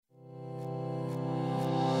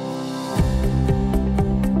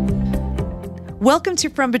Welcome to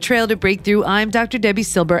From Betrayal to Breakthrough. I'm Dr. Debbie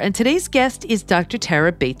Silber, and today's guest is Dr.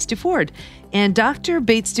 Tara Bates DeFord. And Dr.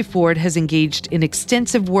 Bates DeFord has engaged in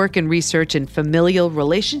extensive work and research in familial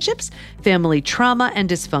relationships, family trauma, and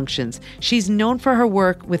dysfunctions. She's known for her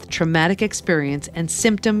work with traumatic experience and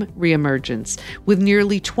symptom reemergence. With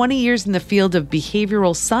nearly 20 years in the field of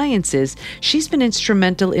behavioral sciences, she's been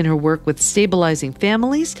instrumental in her work with stabilizing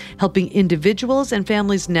families, helping individuals and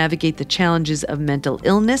families navigate the challenges of mental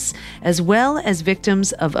illness, as well as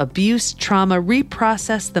victims of abuse, trauma,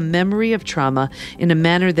 reprocess the memory of trauma in a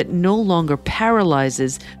manner that no longer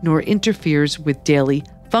paralyzes nor interferes with daily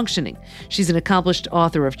functioning. She's an accomplished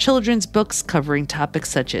author of children's books covering topics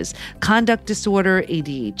such as conduct disorder,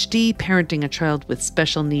 ADHD, parenting a child with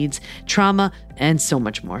special needs, trauma, and so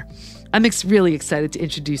much more. I'm really excited to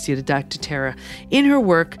introduce you to Dr. Tara. In her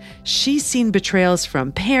work, she's seen betrayals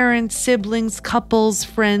from parents, siblings, couples,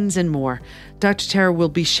 friends, and more. Dr. Tara will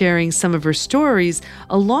be sharing some of her stories,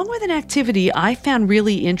 along with an activity I found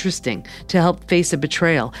really interesting to help face a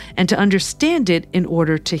betrayal and to understand it in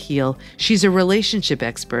order to heal. She's a relationship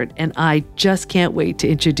expert, and I just can't wait to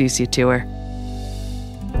introduce you to her.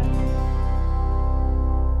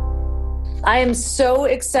 I am so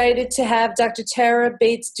excited to have Dr. Tara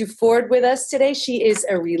Bates DeFord with us today. She is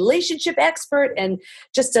a relationship expert and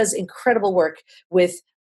just does incredible work with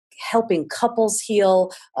helping couples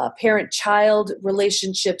heal, parent-child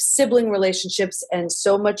relationships, sibling relationships, and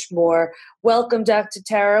so much more. Welcome, Dr.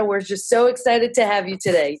 Tara. We're just so excited to have you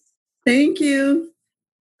today. Thank you.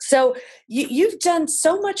 So you've done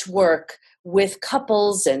so much work with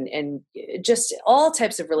couples and just all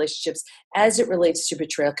types of relationships as it relates to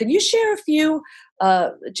betrayal. Can you share a few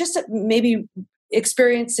just maybe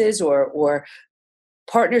experiences or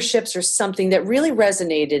partnerships or something that really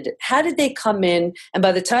resonated? How did they come in? And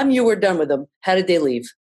by the time you were done with them, how did they leave?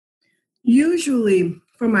 Usually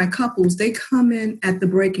for my couples, they come in at the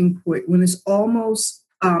breaking point when it's almost,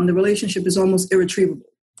 the relationship is almost irretrievable.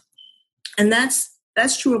 And that's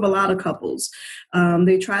true of a lot of couples.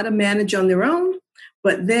 They try to manage on their own,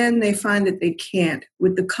 but then they find that they can't.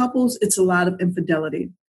 With the couples, it's a lot of infidelity.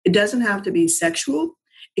 It doesn't have to be sexual.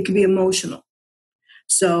 It can be emotional.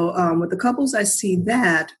 So with the couples, I see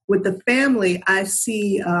that. With the family, I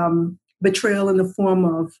see betrayal in the form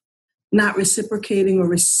of not reciprocating or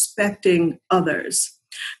respecting others,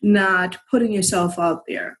 not putting yourself out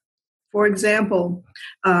there. For example,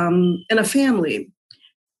 in a family,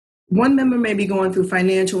 one member may be going through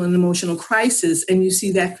financial and emotional crisis, and you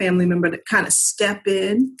see that family member to kind of step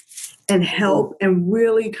in and help and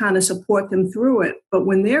really kind of support them through it. But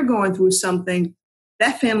when they're going through something,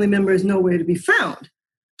 that family member is nowhere to be found.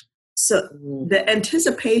 So the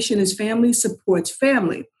anticipation is family supports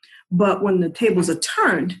family. But when the tables are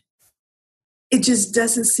turned, it just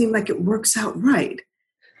doesn't seem like it works out right.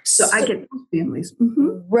 So I get those families.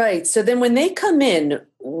 Mm-hmm. Right. So then when they come in,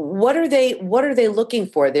 what are they looking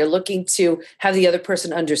for? They're looking to have the other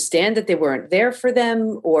person understand that they weren't there for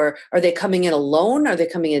them, or are they coming in alone? Are they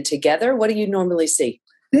coming in together? What do you normally see?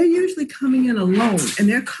 They're usually coming in alone, and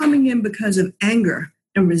they're coming in because of anger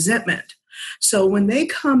and resentment. So when they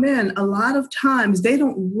come in, a lot of times they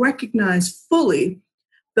don't recognize fully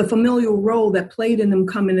the familial role that played in them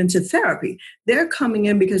coming into therapy. They're coming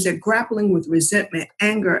in because they're grappling with resentment,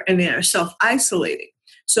 anger, and they're self-isolating.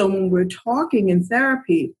 So when we're talking in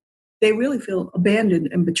therapy, they really feel abandoned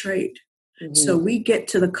and betrayed. Mm-hmm. So we get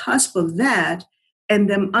to the cusp of that and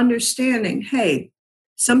them understanding, hey,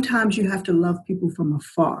 sometimes you have to love people from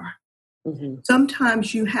afar. Mm-hmm.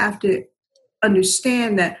 Sometimes you have to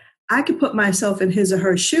understand that I could put myself in his or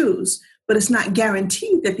her shoes, but it's not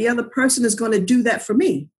guaranteed that the other person is going to do that for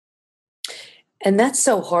me. And that's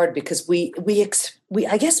so hard because we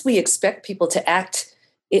I guess we expect people to act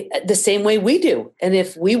the same way we do. And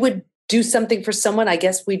if we would do something for someone, I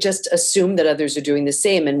guess we just assume that others are doing the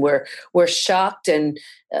same, and we're shocked and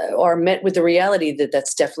are met with the reality that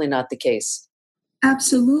that's definitely not the case.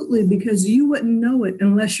 Absolutely, because you wouldn't know it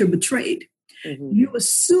unless you're betrayed. Mm-hmm. You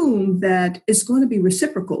assume that it's going to be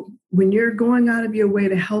reciprocal. When you're going out of your way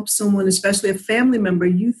to help someone, especially a family member,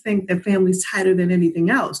 you think that family's tighter than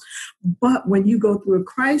anything else. But when you go through a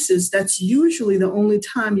crisis, that's usually the only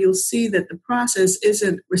time you'll see that the process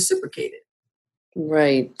isn't reciprocated.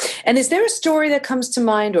 Right. And is there a story that comes to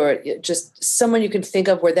mind, or just someone you can think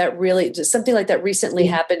of where that really, something like that recently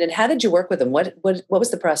happened? And how did you work with them? What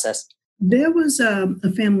was the process? There was a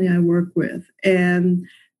family I worked with, and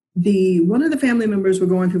one of the family members were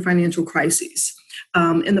going through financial crises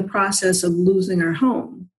in the process of losing her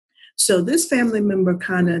home. So this family member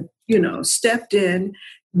kind of, stepped in,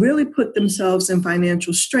 really put themselves in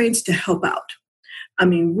financial straits to help out. I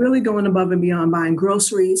mean, really going above and beyond, buying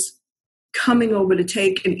groceries, coming over to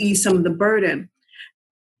take and ease some of the burden.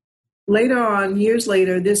 Later on, years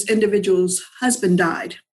later, this individual's husband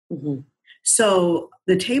died. Mm-hmm. So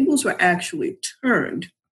the tables were actually turned.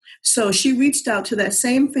 So she reached out to that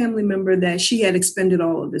same family member that she had expended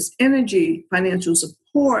all of this energy, financial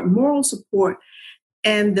support, moral support.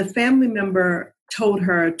 And the family member told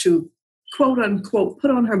her to, quote unquote,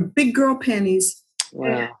 put on her big girl panties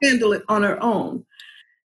and handle it on her own.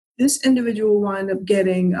 This individual wound up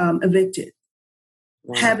getting evicted,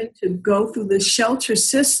 having to go through the shelter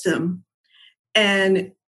system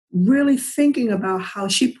and really thinking about how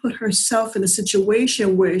she put herself in a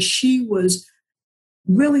situation where she was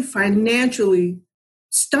really financially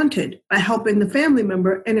stunted by helping the family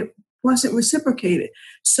member, and it wasn't reciprocated.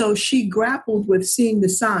 So she grappled with seeing the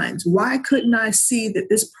signs. Why couldn't I see that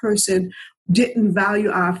this person didn't value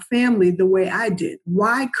our family the way I did?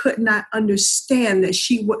 Why couldn't I understand that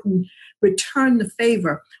she wouldn't return the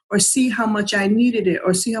favor or see how much I needed it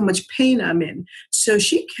or see how much pain I'm in? So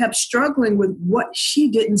she kept struggling with what she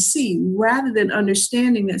didn't see, rather than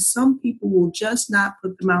understanding that some people will just not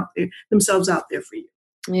put themselves out there for you.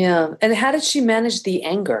 Yeah. And how did she manage the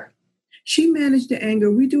anger? She managed the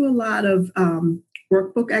anger. We do a lot of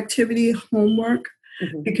workbook activity, homework,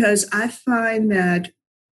 because I find that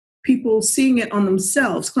people seeing it on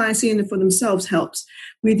themselves, clients seeing it for themselves helps.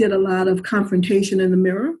 We did a lot of confrontation in the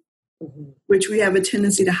mirror, which we have a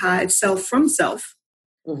tendency to hide self from self.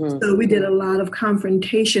 So we did a lot of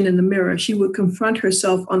confrontation in the mirror. She would confront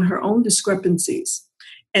herself on her own discrepancies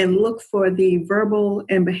and look for the verbal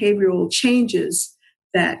and behavioral changes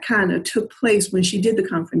that kind of took place when she did the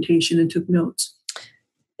confrontation and took notes.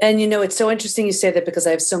 And, it's so interesting you say that, because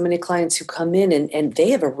I have so many clients who come in and they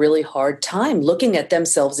have a really hard time looking at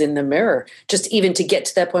themselves in the mirror, just even to get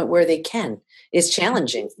to that point where they can. Is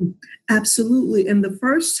challenging. Absolutely. And the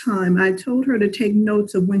first time I told her to take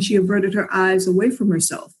notes of when she averted her eyes away from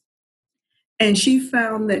herself. And she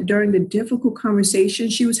found that during the difficult conversation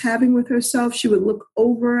she was having with herself, she would look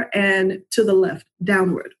over and to the left,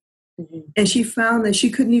 downward. And she found that she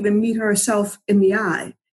couldn't even meet herself in the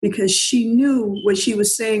eye because she knew what she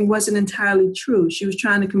was saying wasn't entirely true. She was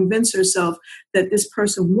trying to convince herself that this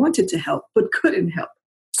person wanted to help but couldn't help.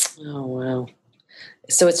 Oh, wow.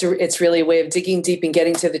 So it's really a way of digging deep and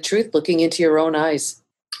getting to the truth, looking into your own eyes.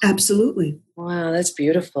 Absolutely. Wow, that's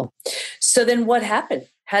beautiful. So then what happened?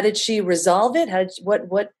 How did she resolve it?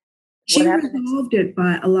 She resolved it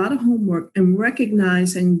by a lot of homework and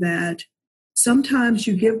recognizing that sometimes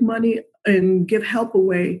you give money and give help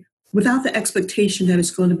away without the expectation that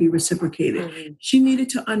it's going to be reciprocated. She needed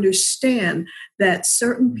to understand that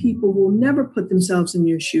certain people will never put themselves in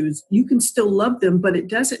your shoes. You can still love them, but it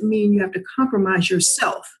doesn't mean you have to compromise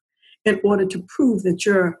yourself in order to prove that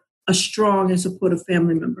you're a strong and supportive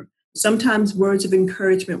family member. Sometimes words of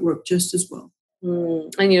encouragement work just as well.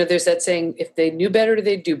 And, there's that saying, if they knew better,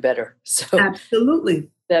 they'd do better. So absolutely.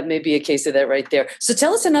 That may be a case of that right there. So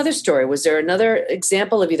tell us another story. Was there another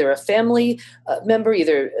example of either a family member,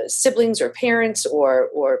 either siblings or parents, or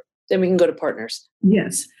then we can go to partners?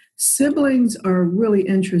 Yes. Siblings are really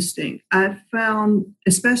interesting. I've found,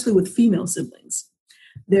 especially with female siblings,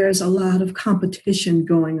 there's a lot of competition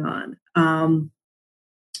going on.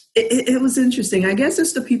 It was interesting. I guess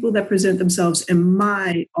it's the people that present themselves in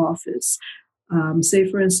my office. Say,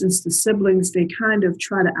 for instance, the siblings, they kind of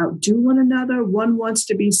try to outdo one another. One wants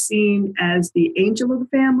to be seen as the angel of the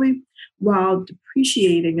family while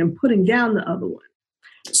depreciating and putting down the other one.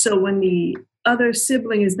 So when the other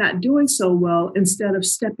sibling is not doing so well, instead of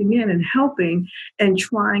stepping in and helping and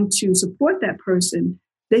trying to support that person,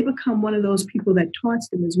 they become one of those people that taunts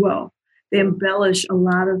them as well. They embellish a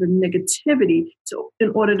lot of the negativity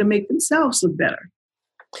in order to make themselves look better.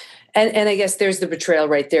 And I guess there's the betrayal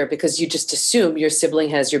right there, because you just assume your sibling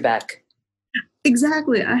has your back.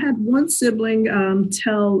 Exactly. I had one sibling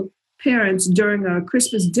tell parents during a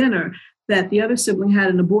Christmas dinner that the other sibling had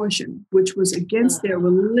an abortion, which was against their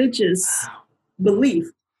religious belief,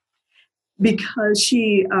 because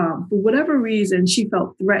she, for whatever reason, she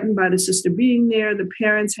felt threatened by the sister being there. The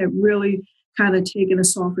parents had really kind of taken a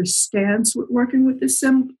softer stance with working with this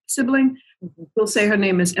sibling. We'll say her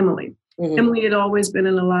name is Emily. Emily had always been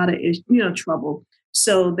in a lot of trouble.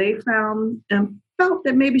 So they found and felt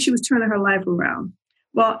that maybe she was turning her life around.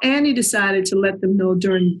 Well, Annie decided to let them know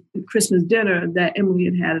during Christmas dinner that Emily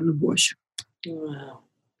had had an abortion. Wow.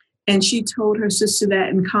 And she told her sister that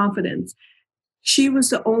in confidence. She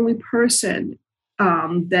was the only person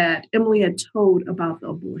that Emily had told about the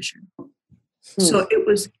abortion. So it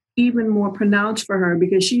was even more pronounced for her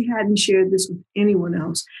because she hadn't shared this with anyone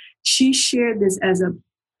else. She shared this as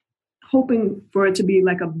hoping for it to be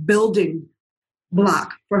like a building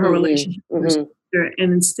block for her relationship with her Mm-hmm. sister,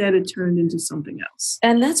 and instead it turned into something else.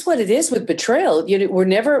 And that's what it is with betrayal. We're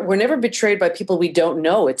never betrayed by people we don't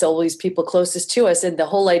know. It's always people closest to us. And the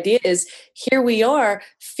whole idea is here we are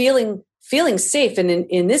feeling safe. And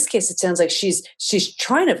in this case, it sounds like she's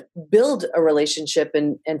trying to build a relationship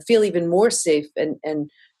and feel even more safe and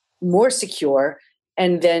more secure.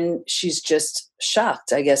 And then she's just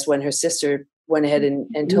shocked, I guess, when her sister went ahead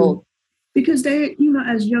and told. Because they,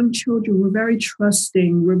 as young children, were very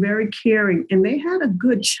trusting, were very caring, and they had a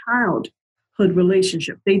good childhood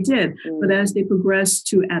relationship. They did. But as they progressed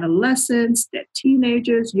to adolescence, that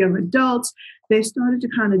teenagers, young adults, they started to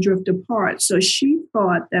kind of drift apart. So she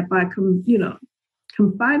thought that by,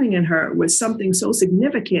 confiding in her was something so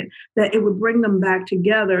significant that it would bring them back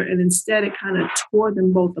together. And instead, it kind of tore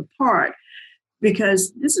them both apart.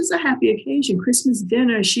 Because this is a happy occasion, Christmas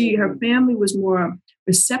dinner. Her family was more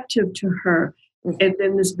receptive to her, and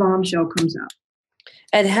then this bombshell comes out.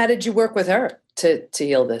 And how did you work with her to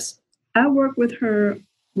heal this? I work with her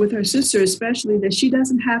sister, especially that she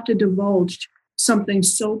doesn't have to divulge something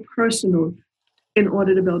so personal in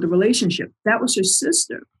order to build a relationship. That was her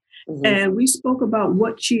sister. Mm-hmm. And we spoke about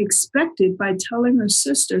what she expected by telling her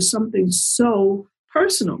sister something so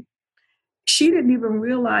personal. She didn't even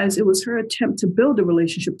realize it was her attempt to build a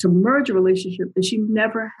relationship, to merge a relationship that she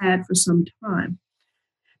never had for some time.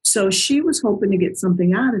 So she was hoping to get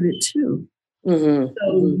something out of it too. Mm-hmm.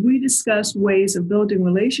 So we discussed ways of building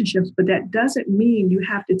relationships, but that doesn't mean you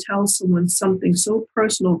have to tell someone something so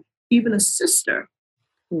personal, even a sister.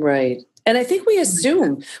 Right. And I think we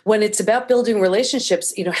assume when it's about building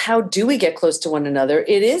relationships, how do we get close to one another?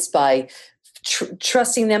 It is by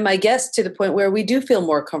trusting them, I guess, to the point where we do feel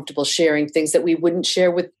more comfortable sharing things that we wouldn't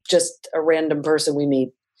share with just a random person we meet.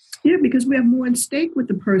 Yeah, because we have more at stake with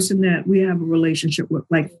the person that we have a relationship with,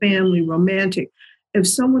 like family, romantic. If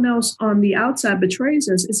someone else on the outside betrays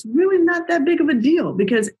us, it's really not that big of a deal,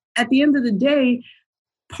 because at the end of the day,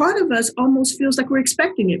 part of us almost feels like we're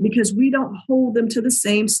expecting it because we don't hold them to the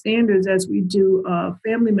same standards as we do a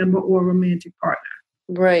family member or a romantic partner.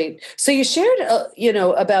 Right. So you shared,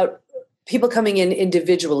 about people coming in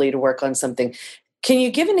individually to work on something. Can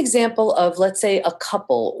you give an example of, let's say, a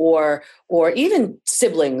couple or even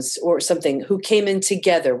siblings or something who came in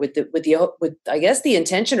together with I guess the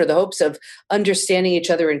intention or the hopes of understanding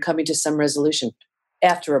each other and coming to some resolution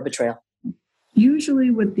after a betrayal?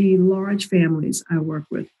 Usually with the large families I work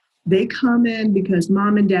with, they come in because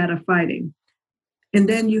mom and dad are fighting. And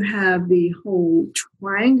then you have the whole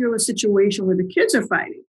triangular situation where the kids are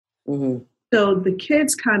fighting. Mm-hmm. So the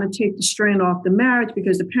kids kind of take the strain off the marriage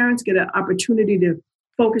because the parents get an opportunity to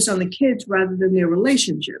focus on the kids rather than their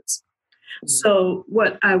relationships. Mm-hmm. So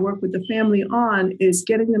what I work with the family on is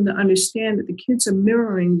getting them to understand that the kids are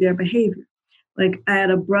mirroring their behavior. Like I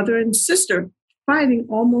had a brother and sister fighting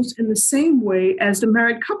almost in the same way as the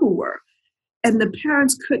married couple were. And the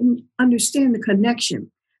parents couldn't understand the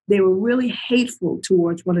connection. They were really hateful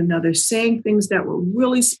towards one another, saying things that were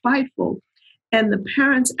really spiteful. And the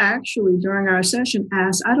parents actually, during our session,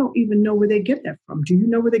 asked, I don't even know where they get that from. Do you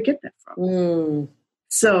know where they get that from? Mm.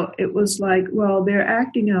 So it was like, well, they're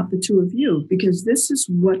acting out the two of you because this is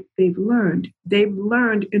what they've learned. They've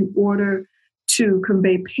learned in order to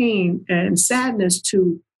convey pain and sadness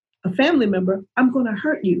to a family member, I'm going to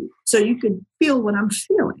hurt you so you can feel what I'm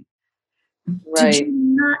feeling. Right. Did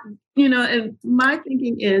you not, and my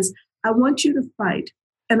thinking is, I want you to fight.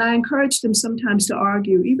 And I encourage them sometimes to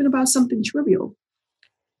argue, even about something trivial,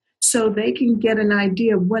 so they can get an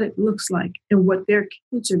idea of what it looks like and what their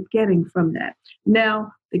kids are getting from that.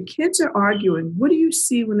 Now, the kids are arguing. What do you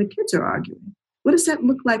see when the kids are arguing? What does that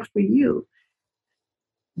look like for you?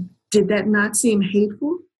 Did that not seem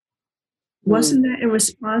hateful? Wasn't that in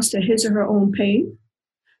response to his or her own pain?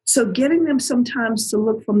 So getting them sometimes to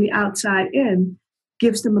look from the outside in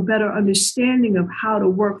gives them a better understanding of how to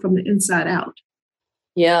work from the inside out.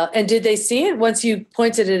 Yeah. And did they see it once you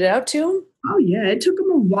pointed it out to them? Oh, yeah. It took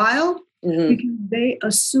them a while because they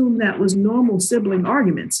assumed that was normal sibling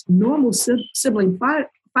arguments, normal sibling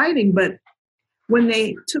fighting. But when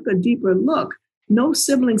they took a deeper look, no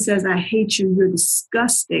sibling says, I hate you, you're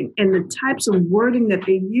disgusting. And the types of wording that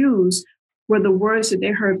they use were the words that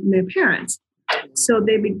they heard from their parents. So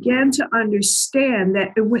they began to understand that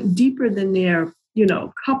it went deeper than their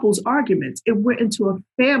couples arguments. It went into a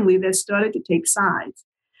family that started to take sides.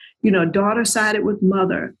 Daughter sided with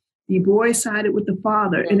mother, the boy sided with the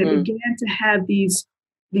father, and it began to have these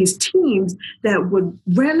teams that would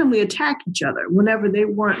randomly attack each other whenever they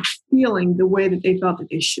weren't feeling the way that they felt that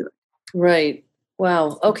they should. Right.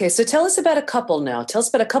 Wow. Okay. So tell us about a couple now. Tell us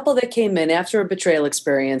about a couple that came in after a betrayal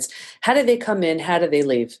experience. How did they come in? How did they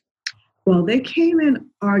leave? Well, they came in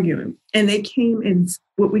arguing, and they came in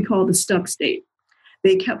what we call the stuck state.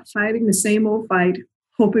 They kept fighting the same old fight,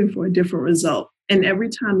 hoping for a different result. And every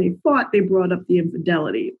time they fought, they brought up the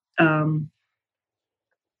infidelity.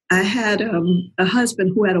 I had a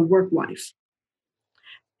husband who had a work wife,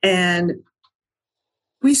 and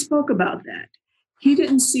we spoke about that. He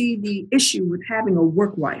didn't see the issue with having a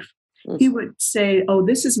work wife. He would say, oh,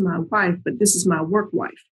 this is my wife, but this is my work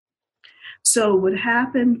wife. So what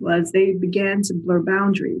happened was they began to blur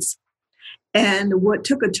boundaries. And what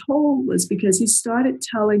took a toll was because he started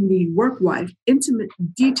telling the work wife intimate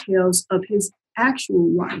details of his actual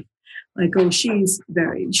wife. Like, oh, she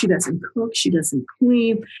doesn't cook, she doesn't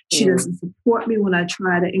clean, she doesn't support me when I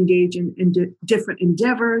try to engage in different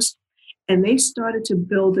endeavors. And they started to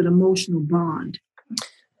build an emotional bond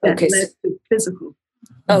that led to physical.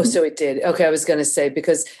 Oh, so it did. Okay, I was going to say,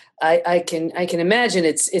 because I can imagine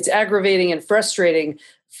it's aggravating and frustrating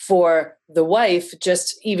for the wife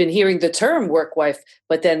just even hearing the term work wife,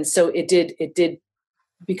 but then so it did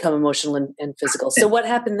become emotional and physical. So what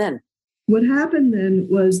happened then? What happened then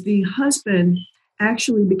was the husband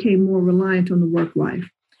actually became more reliant on the work wife.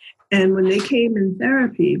 And when they came in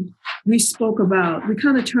therapy, we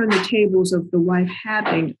kind of turned the tables of the wife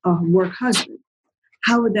having a work husband.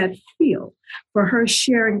 How would that feel for her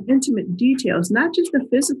sharing intimate details, not just the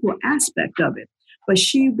physical aspect of it, but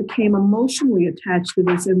she became emotionally attached to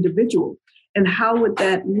this individual? And how would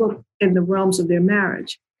that look in the realms of their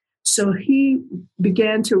marriage? So he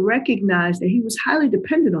began to recognize that he was highly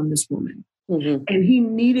dependent on this woman. Mm-hmm. And he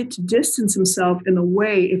needed to distance himself in a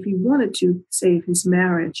way if he wanted to save his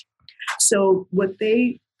marriage. So what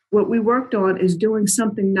we worked on is doing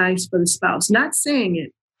something nice for the spouse, not saying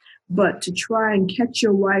it, but to try and catch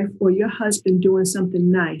your wife or your husband doing something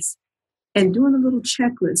nice and doing a little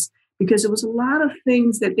checklist, because there was a lot of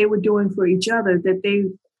things that they were doing for each other that they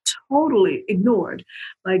totally ignored.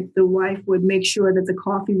 Like the wife would make sure that the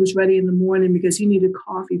coffee was ready in the morning because he needed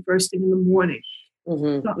coffee first thing in the morning.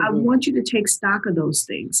 Mm-hmm, so I want you to take stock of those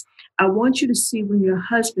things. I want you to see when your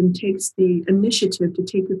husband takes the initiative to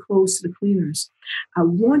take your clothes to the cleaners. I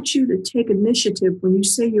want you to take initiative when you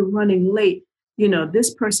say you're running late.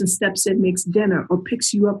 This person steps in, makes dinner, or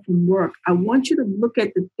picks you up from work. I want you to look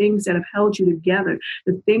at the things that have held you together,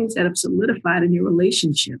 the things that have solidified in your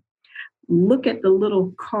relationship. Look at the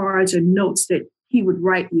little cards or notes that he would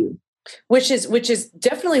write you. Which is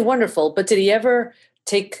definitely wonderful. But did he ever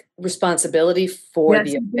take responsibility for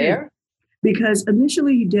the affair? Because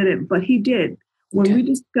initially he didn't, but he did. When we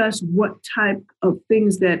discussed what type of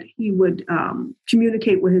things that he would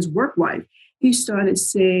communicate with his work wife, he started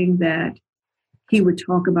saying that he would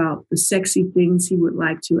talk about the sexy things he would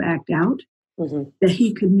like to act out that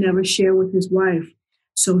he could never share with his wife.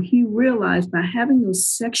 So he realized by having those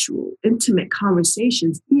sexual, intimate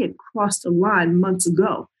conversations, he had crossed the line months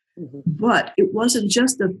ago. Mm-hmm. But it wasn't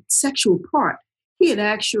just the sexual part. He had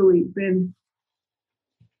actually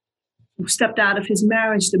stepped out of his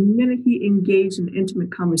marriage the minute he engaged in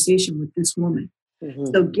intimate conversation with this woman. Mm-hmm.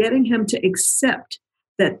 So getting him to accept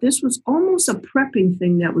that this was almost a prepping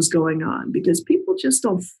thing that was going on, because people just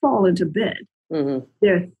don't fall into bed. Mm-hmm.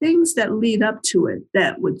 There are things that lead up to it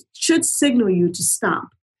that should signal you to stop,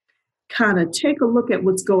 kind of take a look at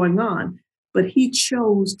what's going on. But he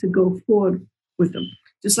chose to go forward with them,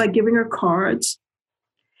 just like giving her cards.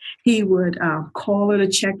 He would call her to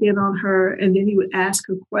check in on her, and then he would ask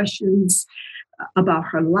her questions about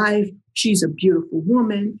her life. She's a beautiful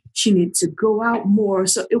woman. She needs to go out more.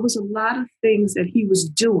 So it was a lot of things that he was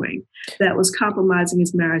doing that was compromising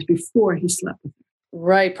his marriage before he slept with her.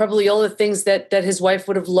 Right. Probably all the things that his wife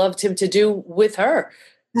would have loved him to do with her.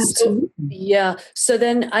 Absolutely. So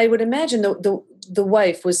then I would imagine the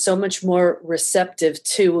wife was so much more receptive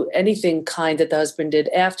to anything kind that the husband did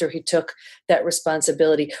after he took that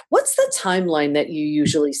responsibility. What's the timeline that you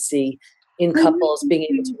usually see in couples being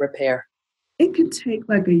able to repair? It can take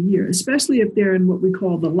like a year, especially if they're in what we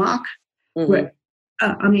call the lock. Mm-hmm. Where,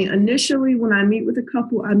 initially when I meet with a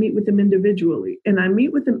couple, I meet with them individually. And I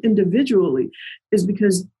meet with them individually is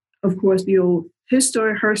because, of course, the old his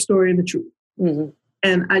story, her story, and the truth. Mm-hmm.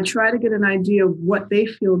 And I try to get an idea of what they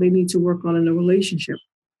feel they need to work on in a relationship.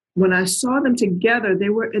 When I saw them together, they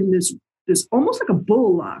were in this almost like a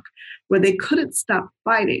bull lock where they couldn't stop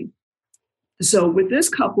fighting. So with this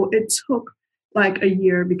couple, it took like a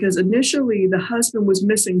year because initially the husband was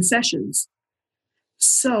missing sessions.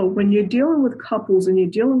 So when you're dealing with couples and you're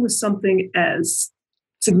dealing with something as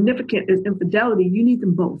significant as infidelity, you need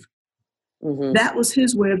them both. Mm-hmm. That was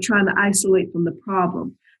his way of trying to isolate from the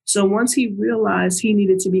problem. So once he realized he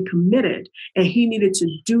needed to be committed and he needed to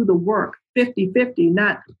do the work 50-50,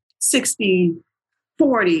 not 60-40,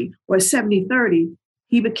 40 or 70-30,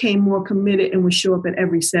 he became more committed and would show up at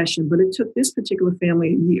every session. But it took this particular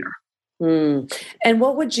family a year. And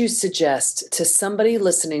what would you suggest to somebody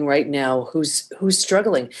listening right now who's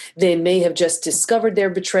struggling? They may have just discovered their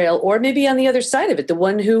betrayal, or maybe on the other side of it, the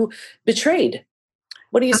one who betrayed.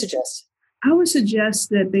 What do you suggest? I would suggest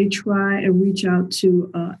that they try and reach out to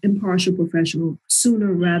an impartial professional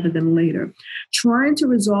sooner rather than later. Trying to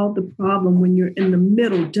resolve the problem when you're in the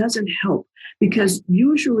middle doesn't help, because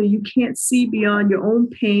usually you can't see beyond your own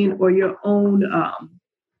pain or your own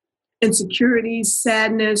insecurities,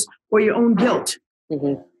 sadness, or your own guilt.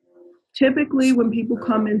 Mm-hmm. Typically, when people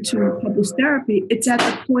come into couples therapy, it's at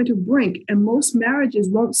the point of brink, and most marriages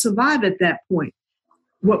won't survive at that point.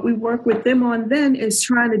 What we work with them on then is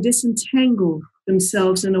trying to disentangle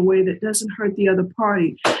themselves in a way that doesn't hurt the other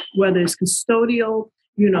party, whether it's custodial,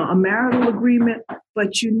 a marital agreement,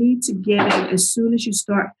 but you need to get in as soon as you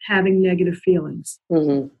start having negative feelings.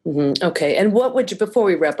 Mm-hmm. Mm-hmm. Okay. And what would you, before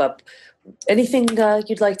we wrap up, anything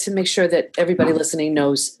you'd like to make sure that everybody listening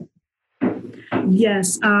knows?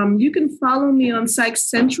 Yes. You can follow me on Psych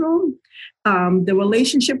Central, the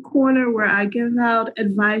Relationship Corner, where I give out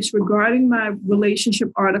advice regarding my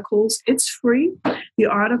relationship articles. It's free. The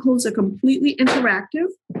articles are completely interactive.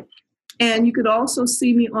 And you could also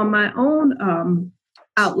see me on my own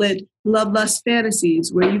outlet, Love, Lust,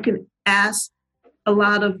 Fantasies, where you can ask a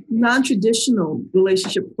lot of non-traditional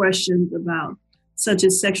relationship questions about, such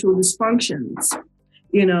as sexual dysfunctions,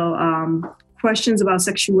 questions about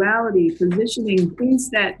sexuality, positioning, things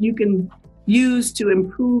that you can use to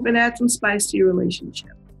improve and add some spice to your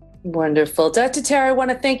relationship. Wonderful. Dr. Tara, I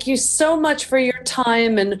want to thank you so much for your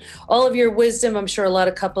time and all of your wisdom. I'm sure a lot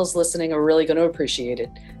of couples listening are really going to appreciate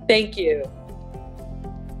it. Thank you.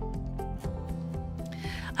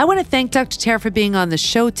 I want to thank Dr. Tara for being on the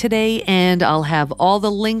show today, and I'll have all the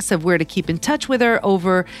links of where to keep in touch with her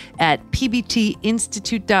over at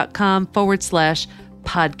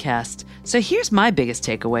pbtinstitute.com/podcast. So here's my biggest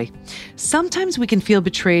takeaway. Sometimes we can feel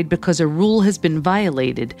betrayed because a rule has been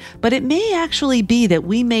violated, but it may actually be that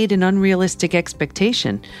we made an unrealistic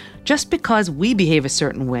expectation. Just because we behave a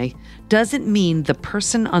certain way doesn't mean the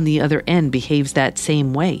person on the other end behaves that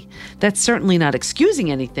same way. That's certainly not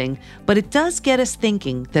excusing anything, but it does get us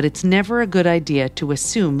thinking that it's never a good idea to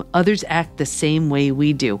assume others act the same way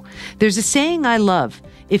we do. There's a saying I love: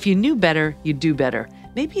 if you knew better, you'd do better.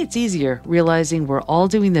 Maybe it's easier realizing we're all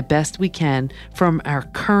doing the best we can from our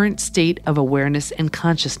current state of awareness and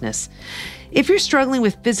consciousness. If you're struggling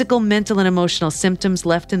with physical, mental, and emotional symptoms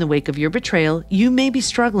left in the wake of your betrayal, you may be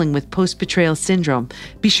struggling with post-betrayal syndrome.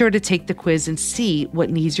 Be sure to take the quiz and see what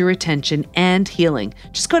needs your attention and healing.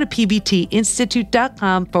 Just go to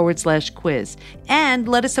pbtinstitute.com/quiz and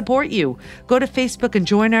let us support you. Go to Facebook and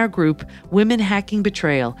join our group, Women Hacking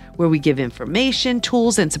Betrayal, where we give information,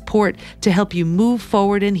 tools, and support to help you move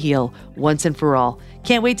forward and heal once and for all.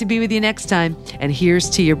 Can't wait to be with you next time, and here's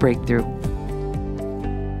to your breakthrough.